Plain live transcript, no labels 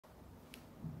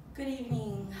Good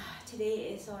evening.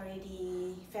 Today is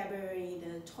already February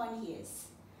the 20th,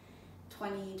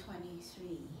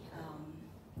 2023.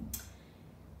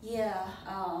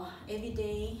 Every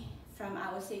day from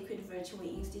our Sacred Virtual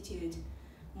Institute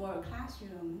Moral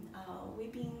Classroom,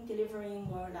 we've been delivering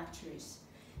moral lectures.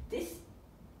 This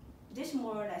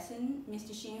moral lesson,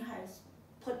 Mr. Xin has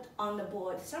put on the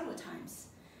board several times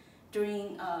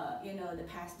during the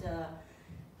past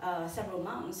several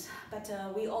months, but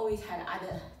we always had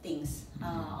other things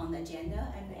on the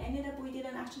agenda, and ended up we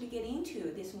didn't actually get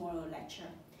into this moral lecture.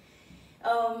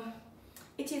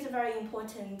 It is a very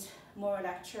important moral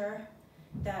lecture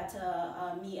that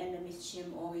me and Ms.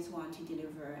 Shim always want to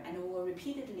deliver, and we will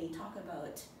repeatedly talk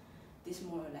about this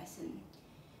moral lesson.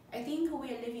 I think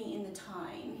we are living in the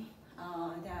time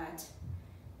that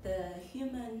the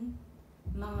human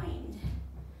mind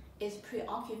is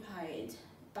preoccupied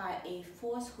by a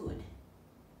falsehood.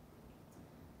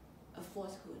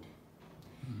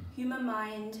 Human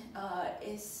mind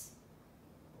is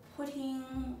putting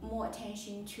more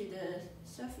attention to the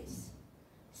surface,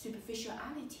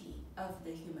 superficiality of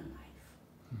the human life.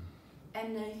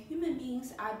 And the human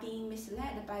beings are being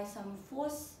misled by some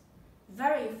false,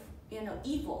 very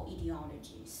evil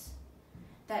ideologies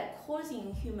that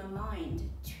causing human mind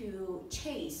to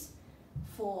chase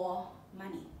for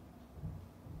money.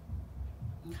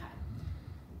 Okay.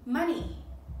 Money,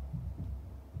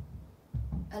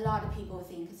 a lot of people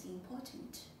think is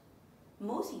important,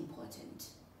 most important,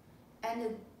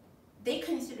 and they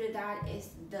consider that is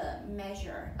the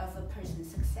measure of a person's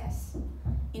success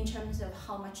in terms of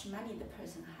how much money the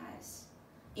person has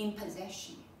in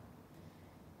possession.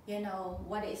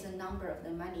 What is the number of the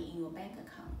money in your bank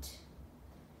account?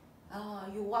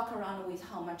 You walk around with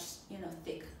how much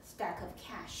thick stack of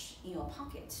cash in your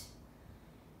pocket.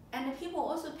 And people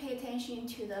also pay attention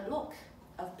to the look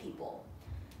of people.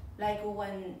 Like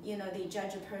when they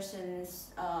judge a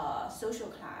person's social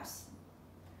class,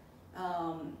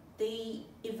 they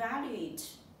evaluate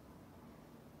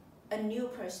a new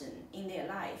person in their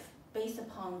life based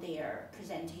upon their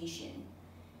presentation,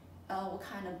 what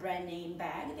kind of brand name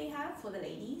bag they have for the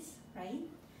ladies, right?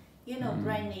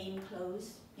 Brand name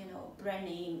clothes, brand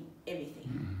name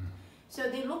everything. So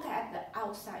they look at the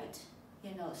outside,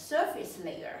 surface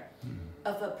layer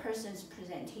of a person's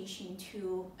presentation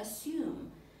to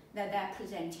assume that that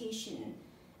presentation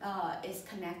is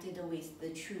connected with the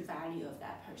true value of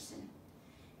that person.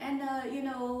 And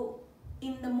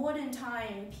in the modern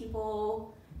time,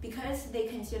 people, because they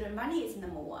consider money is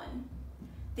number one,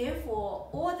 therefore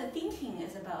all the thinking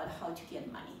is about how to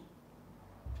get money.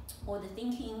 Or the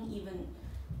thinking, even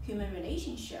human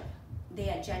relationship, they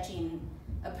are judging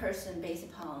a person based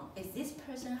upon, is this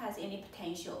person has any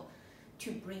potential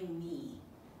to bring me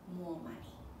more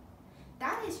money?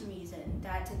 That is the reason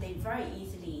that they very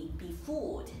easily be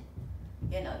fooled.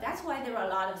 That's why there are a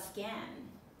lot of scams.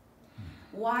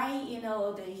 Why,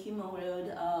 the human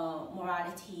world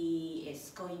morality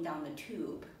is going down the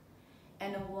tube,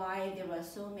 and why there are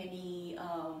so many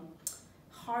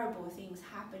horrible things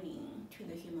happening to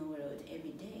the human world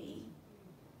every day.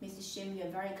 Mr. Shim,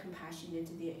 you're very compassionate.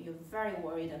 You're very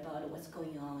worried about what's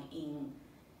going on in,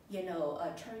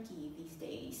 Turkey these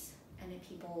days, and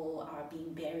people are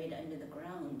being buried under the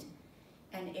ground,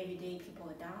 and every day people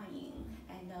are dying,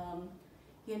 and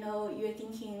you're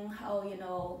thinking how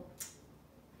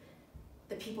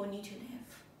the people need to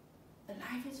live. The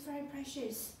life is very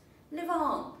precious. Live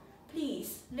on,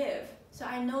 please live. So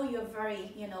I know you're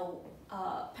very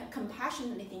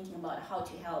compassionately thinking about how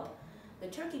to help the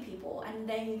Turkey people, and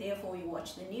then therefore you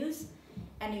watch the news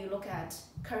and you look at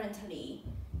currently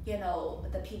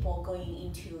the people going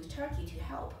into Turkey to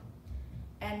help.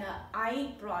 And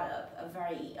I brought up a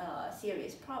very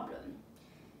serious problem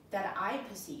that I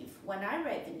perceive when I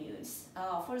read the news.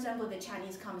 For example, the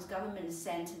Chinese Communist government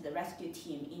sent the rescue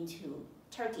team into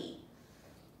Turkey,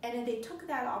 and they took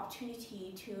that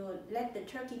opportunity to let the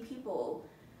Turkey people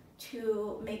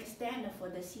to make a stand for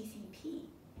the CCP.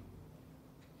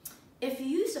 If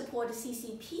you support the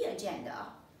CCP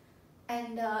agenda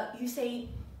and you say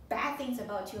bad things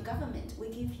about your government, we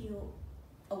give you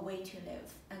a way to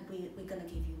live, and we're gonna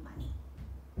give you money.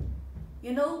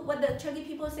 You know what the Turkey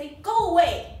people say? Go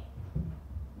away!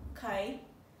 Okay?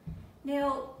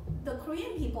 Now, the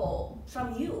Korean people,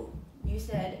 from you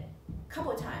said a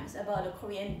couple times about the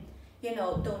Korean,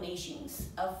 donations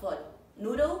of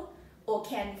noodle or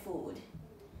canned food.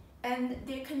 And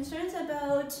their concerns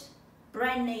about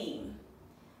brand name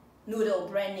noodle,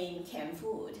 brand name canned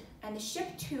food, and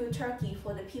shipped to Turkey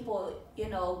for the people,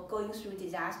 going through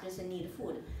disasters and need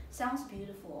food. Sounds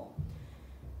beautiful.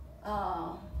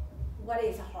 What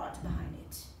is the heart behind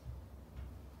it?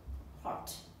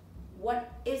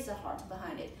 the heart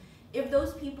behind it. If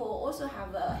those people also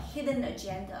have a hidden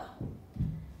agenda,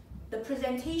 the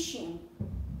presentation,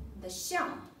 the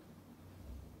像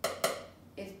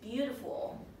is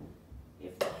beautiful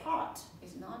if the heart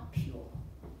is not pure.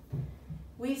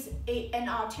 With an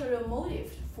ulterior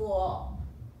motive for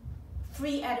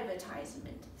free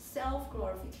advertisement,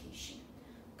 self-glorification,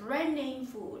 brand name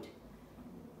food,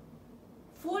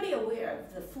 fully aware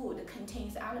of the food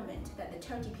contains elements that the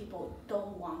Turkey people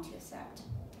don't want to accept,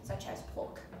 such as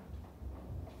pork.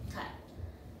 Okay.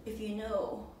 If you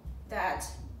know that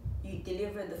you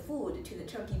deliver the food to the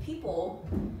Turkey people,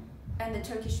 and the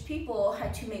Turkish people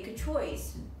had to make a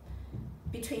choice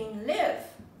between live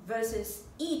versus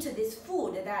eat this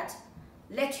food that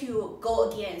let you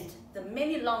go against the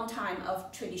many long time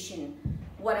of tradition,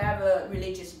 whatever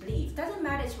religious belief. Doesn't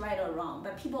matter it's right or wrong,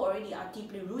 but people already are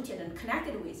deeply rooted and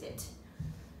connected with it.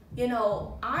 You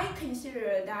know, I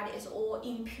consider that is all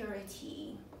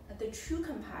impurity. The true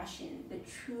compassion, the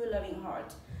true loving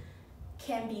heart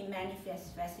can be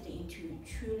manifested into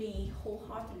truly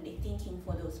wholeheartedly thinking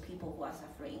for those people who are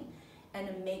suffering and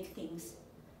make things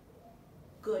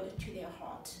good to their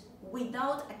heart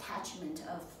without attachment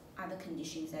of other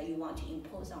conditions that you want to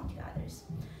impose onto others.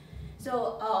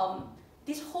 So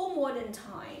this whole modern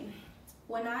time,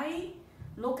 when I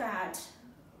look at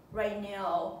right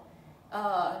now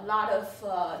a lot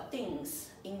of things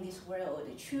in this world,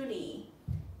 truly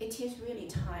it is really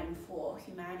time for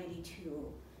humanity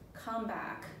to come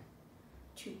back,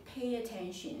 to pay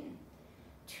attention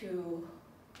to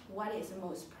what is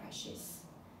most precious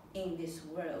in this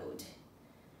world.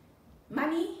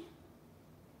 Money,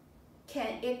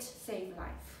 can it save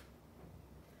life?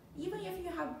 Even if you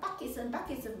have buckets and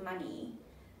buckets of money,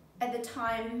 at the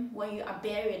time when you are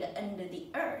buried under the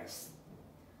earth,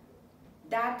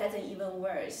 that doesn't even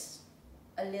worse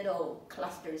a little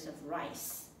clusters of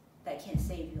rice that can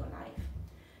save your life.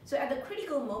 So at the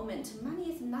critical moment,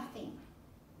 money is nothing,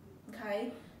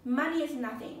 okay? Money is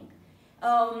nothing.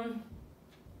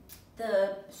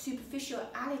 The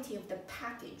superficiality of the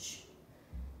package,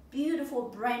 beautiful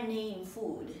brand name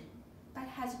food, but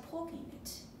has pork in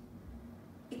it.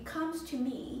 It comes to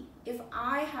me, if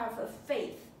I have a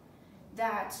faith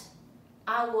that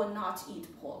I will not eat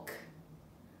pork,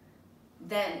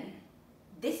 then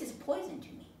this is poison to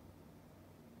me.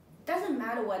 Doesn't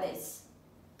matter whether it's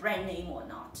brand name or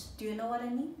not. Do you know what I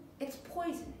mean? It's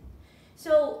poison.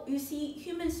 So you see,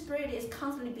 human spirit is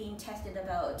constantly being tested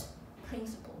about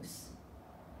principles.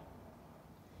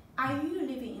 Are you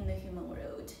living in the human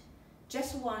world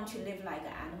just want to live like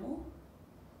an animal?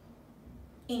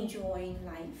 Enjoying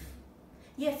life?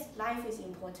 Yes, life is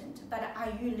important, but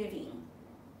are you living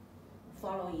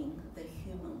following the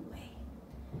human way?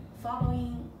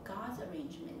 Following God's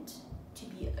arrangement to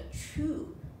be a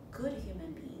true, good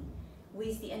human being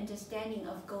with the understanding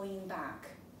of going back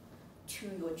to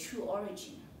your true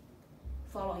origin,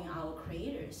 following our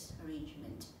Creator's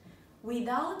arrangement,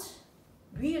 without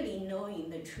really knowing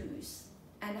the truth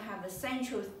and have a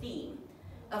central theme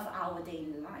of our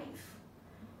daily life.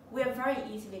 We are very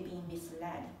easily being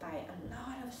misled by a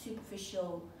lot of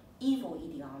superficial evil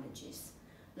ideologies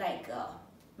like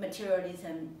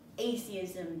materialism,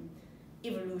 atheism,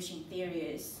 evolution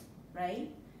theories, right?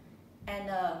 And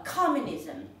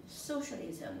communism,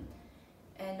 socialism,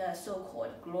 and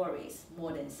so-called glorious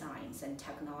modern science and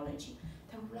technology.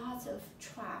 There are lots of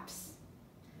traps,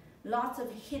 lots of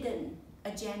hidden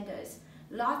agendas,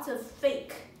 lots of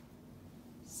fake.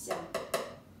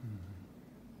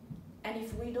 And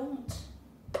if we don't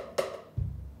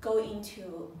go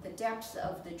into the depths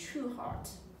of the true heart,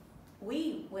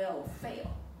 we will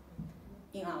fail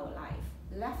in our life,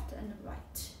 left and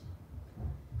right.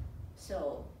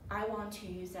 So I want to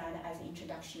use that as an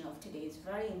introduction of today's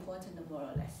very important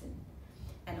moral lesson,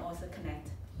 and also connect,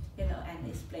 and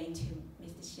explain to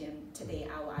Mr. Shim today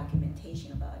our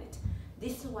argumentation about it.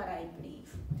 This is what I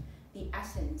believe, the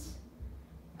essence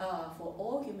for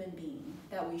all human beings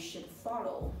that we should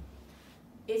follow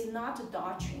is not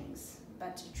doctrines,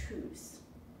 but truths.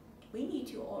 We need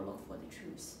to all look for the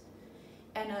truth.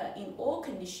 And in all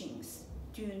conditions,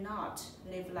 do not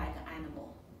live like an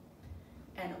animal,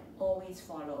 and always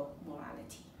follow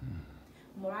morality.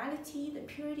 Morality, the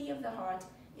purity of the heart,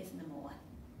 is number one.